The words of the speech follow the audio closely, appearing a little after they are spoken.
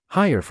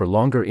Higher for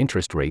longer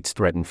interest rates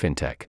threaten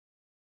fintech.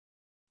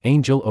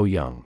 Angel O.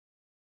 Young.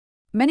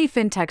 Many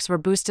fintechs were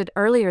boosted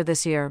earlier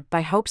this year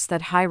by hopes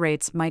that high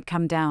rates might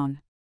come down.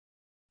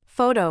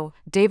 Photo,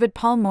 David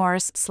Paul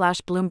Morris /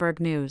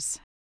 Bloomberg News.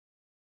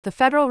 The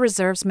Federal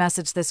Reserve's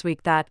message this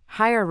week that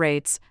higher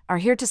rates are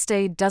here to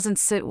stay doesn't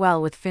sit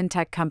well with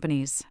fintech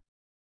companies.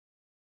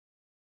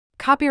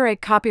 Copyright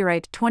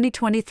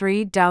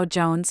 2023 Dow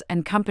Jones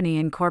and Company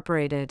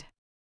Incorporated.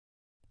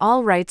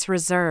 All rights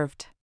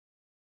reserved.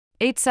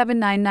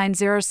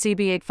 87990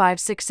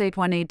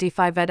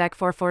 CB85681AD5 EDEC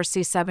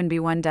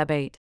 44C7B1 DEB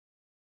 8.